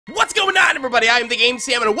on, everybody? I am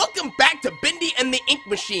TheGameSalmon, and welcome back to Bendy and the Ink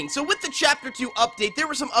Machine. So with the Chapter 2 update, there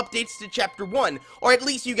were some updates to Chapter 1, or at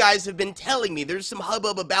least you guys have been telling me there's some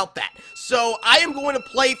hubbub about that. So I am going to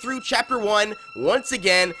play through Chapter 1 once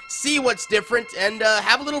again, see what's different, and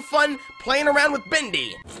have a little fun playing around with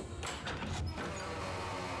Bendy.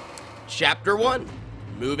 Chapter 1,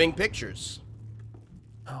 Moving Pictures.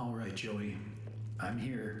 Alright, Joey. I'm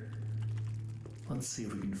here. Let's see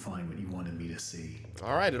if we can find what you wanted me to see.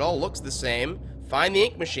 Alright, it all looks the same. Find the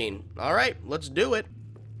ink machine. Alright, let's do it.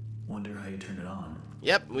 Wonder how you turn it on.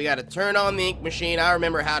 Yep, we gotta turn on the ink machine. I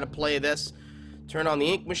remember how to play this. Turn on the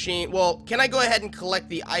ink machine. Well, can I go ahead and collect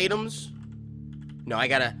the items? No, I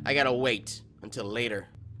gotta wait until later.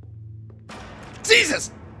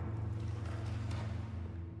 Jesus!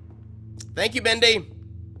 Thank you, Bendy. At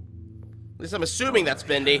least I'm assuming that's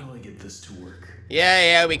Bendy. How do I get this to work?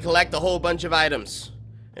 Yeah, we collect a whole bunch of items.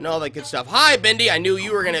 And all that good stuff. Hi, Bendy, I knew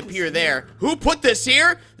you were gonna appear there. Who put this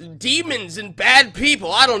here? Demons and bad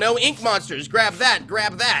people. I don't know, ink monsters. Grab that,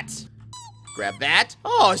 grab that. Grab that.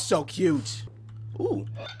 Oh, it's so cute. Ooh,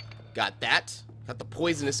 got that. Got the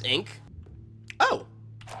poisonous ink. Oh.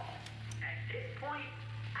 At this point,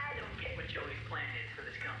 I don't get what Joey's plan is for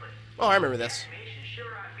this company. Oh, I remember this. Animations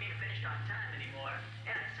sure aren't being finished on time anymore,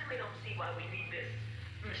 and I certainly don't see why we need this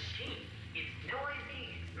machine. It's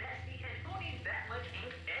noisy, it's messy, and who needs that much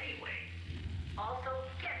ink anyway? Also,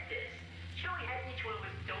 get this. Joey had each one of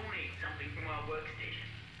us donate something from our workstation.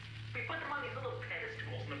 We put them on these little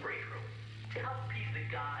pedestals in the break room to help appease the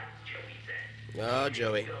gods, Joey said. Oh,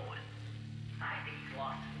 Joey. I think he's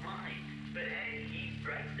lost his mind, but hey, he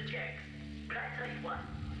writes the checks. But I tell you what,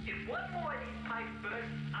 if one more of these pipes burst,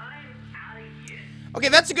 I'm out of here. Okay,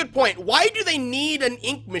 that's a good point. Why do they need an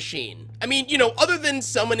ink machine? I mean, you know, other than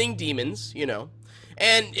summoning demons, you know.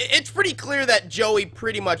 And it's pretty clear that Joey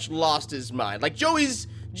pretty much lost his mind. Like, Joey's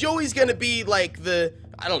gonna be, like, the,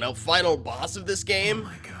 I don't know, final boss of this game. Oh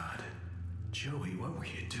my god. Joey, what were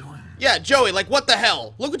you doing? Yeah, Joey, like, what the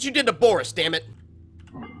hell? Look what you did to Boris, damn it.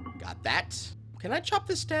 Got that. Can I chop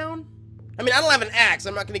this down? I mean, I don't have an axe.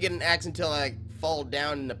 I'm not gonna get an axe until I fall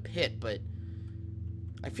down in the pit, but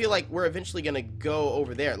I feel like we're eventually gonna go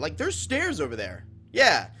over there. Like, there's stairs over there.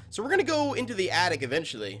 Yeah, so we're gonna go into the attic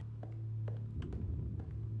eventually.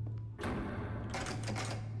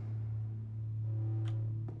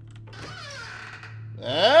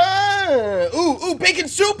 Ah! Ooh, bacon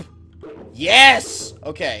soup! Yes!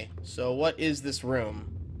 Okay, so what is this room?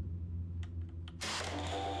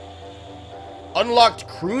 Unlocked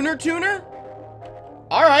crooner tuner?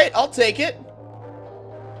 Alright, I'll take it.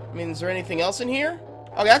 I mean, is there anything else in here?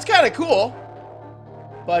 Okay, that's kind of cool.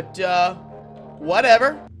 But,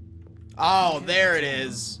 whatever. Oh, there it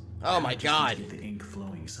is. Oh my god. Get the ink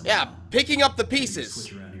flowing somehow. Yeah, picking up the Maybe a pieces.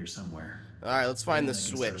 switch around here somewhere. Alright, let's find the Then I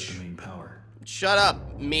can start switch. the main power. Shut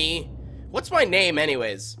up, me. What's my name,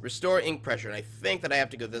 anyways? Restore ink pressure, and I think that I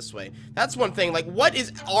have to go this way. That's one thing, like, what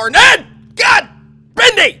is our name? God!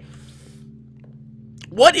 Bendy!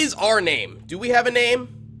 What is our name? Do we have a name?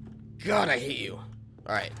 God, I hate you.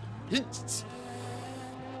 Alright. It's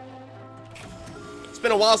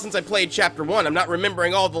been a while since I played Chapter 1. I'm not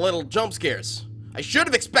remembering all the little jump scares. I should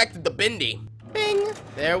have expected the Bendy. Bing!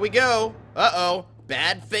 There we go. Uh-oh.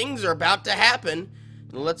 Bad things are about to happen.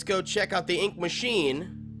 Let's go check out the ink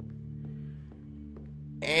machine.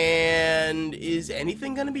 And is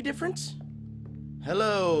anything gonna be different?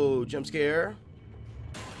 Hello, jump scare.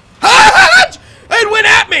 It went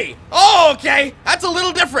at me! Oh, okay. That's a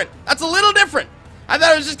little different. That's a little different. I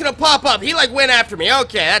thought it was just gonna pop up. He, like, went after me.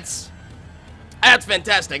 Okay, that's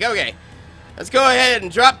fantastic. Okay. Let's go ahead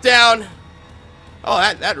and drop down. Oh,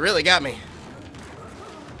 that really got me.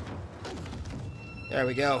 There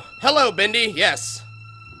we go. Hello, Bendy. Yes.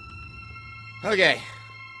 Okay.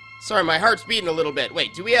 Sorry, my heart's beating a little bit.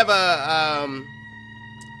 Wait, do we have an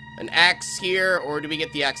axe here, or do we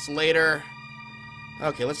get the axe later?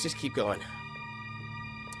 Okay, let's just keep going.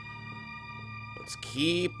 Let's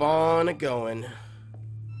keep on going.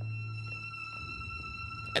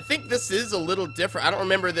 I think this is a little different. I don't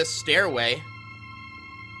remember this stairway.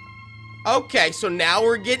 Okay, so now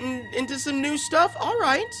we're getting into some new stuff. All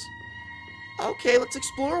right. Okay, let's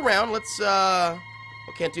explore around. Let's, oh,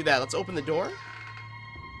 can't do that. Let's open the door.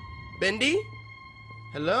 Bendy?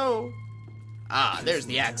 Hello? Ah, there's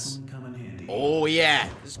the axe. Come in handy. Oh, yeah.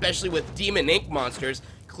 Especially with demon ink monsters.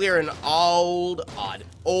 Clear an old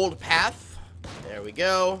path. There we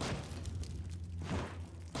go.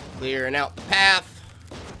 Clearing out the path.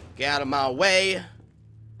 Get out of my way.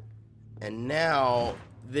 And now,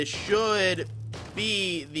 this should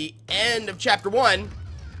be the end of Chapter 1.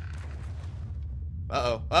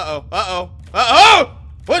 Uh-oh, uh-oh, uh-oh, uh-oh!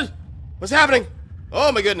 What? What's happening?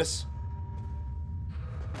 Oh my goodness.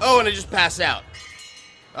 Oh, and I just passed out.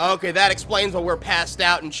 Okay, that explains why we're passed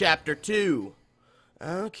out in chapter 2.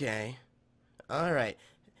 Okay. Alright.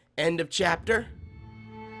 End of chapter.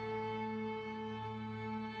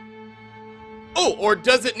 Oh, or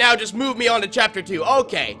does it now just move me on to chapter 2?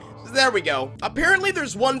 Okay, so there we go. Apparently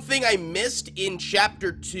there's one thing I missed in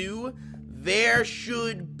chapter 2. There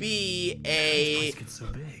should be a... It's so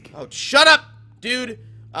big. Oh, shut up, dude.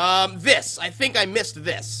 This. I think I missed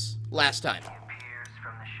this last time. Appears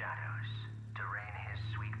from the shadows to rain his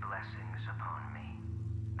sweet blessings upon me.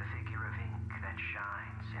 The figure of ink that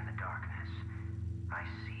shines in the darkness. I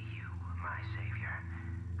see you, my savior.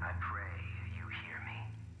 I pray you hear me.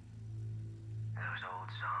 Those old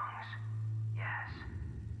songs, yes,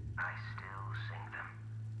 I still sing them.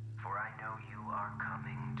 For I know you are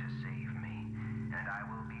coming to save me, and I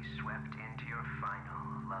will be swept into your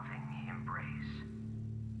final loving embrace.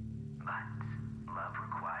 But love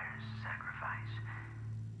requires sacrifice.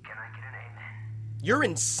 Can I get an amen? You're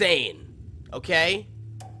insane, okay?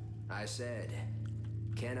 I said,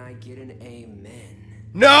 can I get an amen?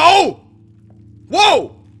 No!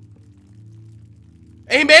 Whoa!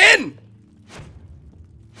 Amen!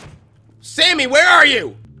 Sammy, where are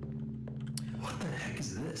you? What the heck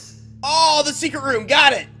is this? Oh, the secret room,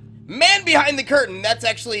 got it! Man behind the curtain, that's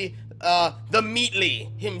actually, the Meatly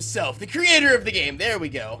himself, the creator of the game. There we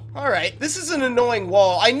go. Alright, this is an annoying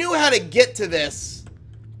wall. I knew how to get to this,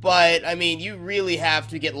 but, I mean, you really have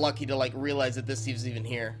to get lucky to, like, realize that this is even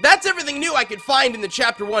here. That's everything new I could find in the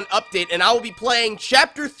Chapter 1 update, and I will be playing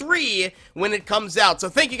Chapter 3 when it comes out. So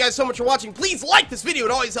thank you guys so much for watching. Please like this video.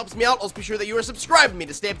 It always helps me out. Also be sure that you are subscribed to me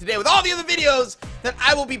to stay up to date with all the other videos that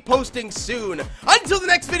I will be posting soon. Until the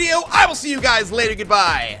next video, I will see you guys later.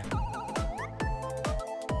 Goodbye.